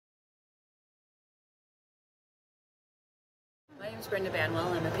is Brenda Banwell.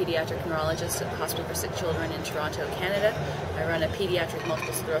 I'm a pediatric neurologist at the Hospital for Sick Children in Toronto, Canada. I run a pediatric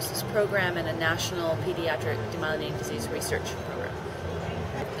multiple sclerosis program and a national pediatric demyelinating disease research program.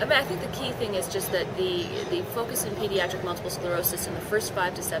 I think the key thing is just that the focus in pediatric multiple sclerosis in the first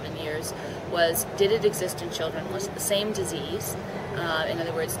 5 to 7 years was, did it exist in children? Was it the same disease? In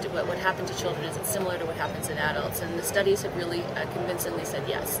other words, what happened to children, is it similar to what happens in adults? And the studies have really convincingly said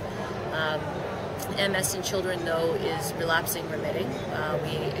yes. MS in children, though, is relapsing remitting.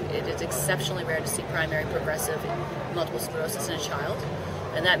 It is exceptionally rare to see primary progressive multiple sclerosis in a child.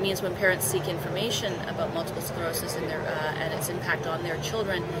 And that means when parents seek information about multiple sclerosis and its impact on their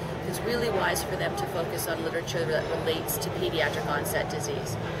children, it's really wise for them to focus on literature that relates to pediatric onset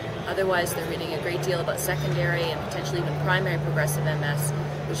disease. Otherwise, they're reading a great deal about secondary and potentially even primary progressive MS,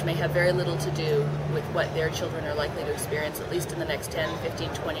 which may have very little to do with what their children are likely to experience, at least in the next 10, 15,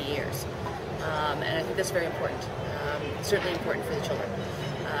 20 years. And I think that's very important, certainly important for the children.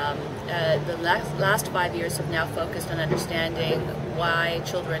 The last 5 years have now focused on understanding why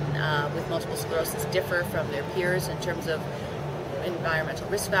children with multiple sclerosis differ from their peers in terms of environmental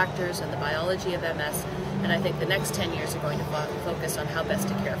risk factors and the biology of MS, and I think the next 10 years are going to focus on how best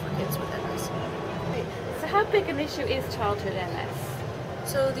to care for kids with MS. So how big an issue is childhood MS?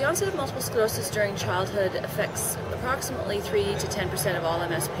 So the onset of multiple sclerosis during childhood affects approximately 3 to 10% of all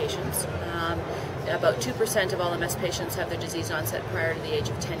MS patients. About 2% of all MS patients have their disease onset prior to the age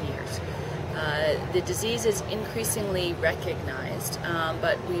of 10 years. The disease is increasingly recognized,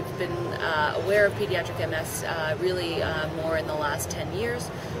 but we've been aware of pediatric MS really more in the last 10 years,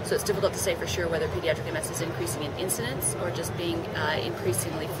 so it's difficult to say for sure whether pediatric MS is increasing in incidence or just being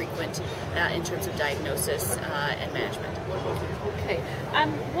increasingly frequent in terms of diagnosis and management. Okay,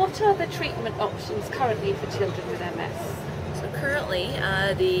 and what are the treatment options currently for children with MS? So currently,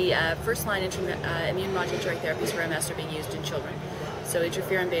 the first-line immune modulatory therapies for MS are being used in children. So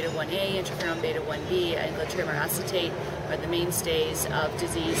interferon beta-1a, interferon beta-1b, and glutarimer acetate are the mainstays of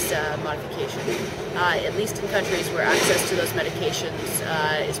disease modification, at least in countries where access to those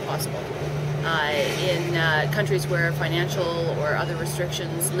medications is possible. In countries where financial or other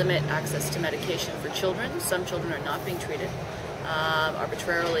restrictions limit access to medication for children, some children are not being treated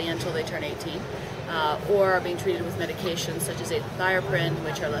arbitrarily until they turn 18, or are being treated with medications such as azathioprine,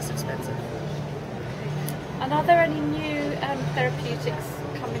 which are less expensive. And are there any new therapeutics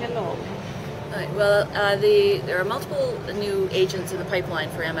coming along? Well, there are multiple new agents in the pipeline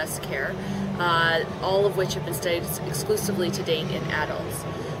for MS care, all of which have been studied exclusively to date in adults.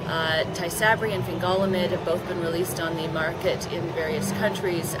 Tysabri and fingolimod have both been released on the market in various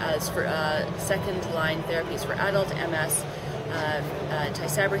countries as for second-line therapies for adult MS.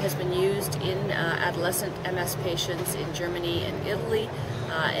 Tysabri has been used in adolescent MS patients in Germany and Italy,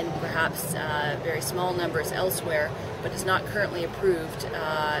 and perhaps very small numbers elsewhere, but is not currently approved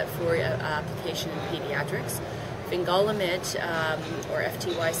for application in pediatrics. Fingolimod, or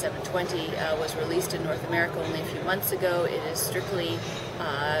FTY-720, was released in North America only a few months ago. It is strictly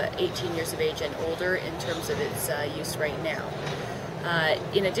 18 years of age and older in terms of its use right now.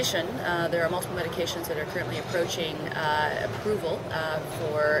 In addition, there are multiple medications that are currently approaching approval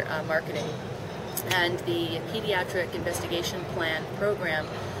for marketing. And the Pediatric Investigation Plan program,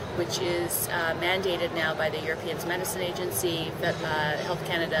 which is mandated now by the European Medicine Agency, Health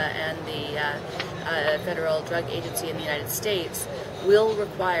Canada, and the Federal Drug Agency in the United States, will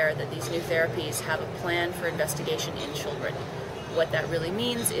require that these new therapies have a plan for investigation in children. What that really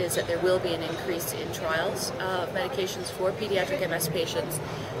means is that there will be an increase in trials of medications for pediatric MS patients,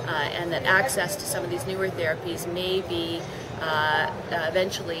 and that access to some of these newer therapies may be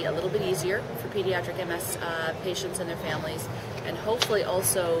eventually a little bit easier for pediatric MS patients and their families, and hopefully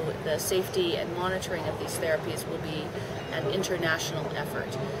also the safety and monitoring of these therapies will be an international effort.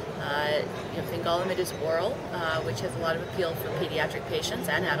 Fingolimod is oral, which has a lot of appeal for pediatric patients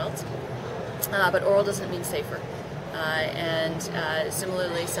and adults, but oral doesn't mean safer.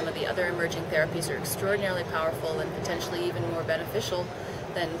 Similarly, some of the other emerging therapies are extraordinarily powerful and potentially even more beneficial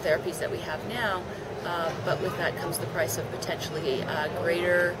than therapies that we have now, but with that comes the price of potentially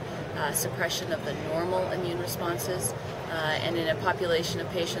greater suppression of the normal immune responses, and in a population of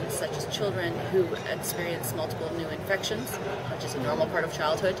patients such as children who experience multiple new infections, which is a normal part of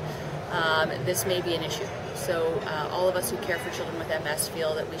childhood, this may be an issue. So all of us who care for children with MS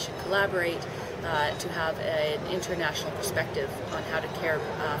feel that we should collaborate to have an international perspective on how to care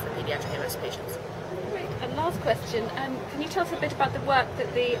for pediatric MS patients. Great. And last question, can you tell us a bit about the work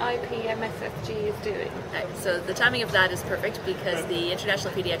that the IPMSSG is doing? Right. So the timing of that is perfect because the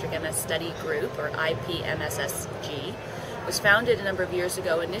International Pediatric MS Study Group, or IPMSSG, was founded a number of years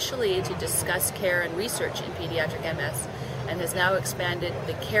ago initially to discuss care and research in pediatric MS, and has now expanded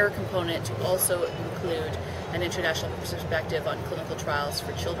the care component to also include an international perspective on clinical trials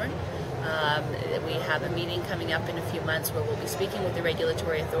for children. We have a meeting coming up in a few months where we'll be speaking with the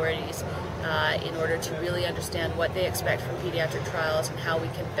regulatory authorities in order to really understand what they expect from pediatric trials and how we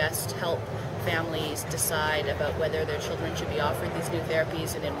can best help families decide about whether their children should be offered these new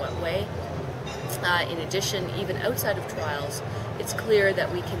therapies and in what way. In addition, even outside of trials, it's clear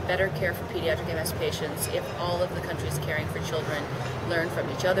that we can better care for pediatric MS patients if all of the countries caring for children learn from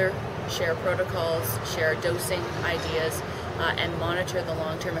each other, share protocols, share dosing ideas, and monitor the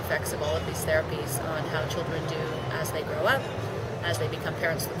long-term effects of all of these therapies on how children do as they grow up, as they become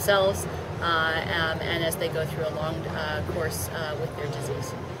parents themselves, and as they go through a long course with their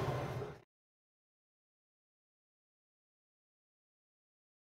disease.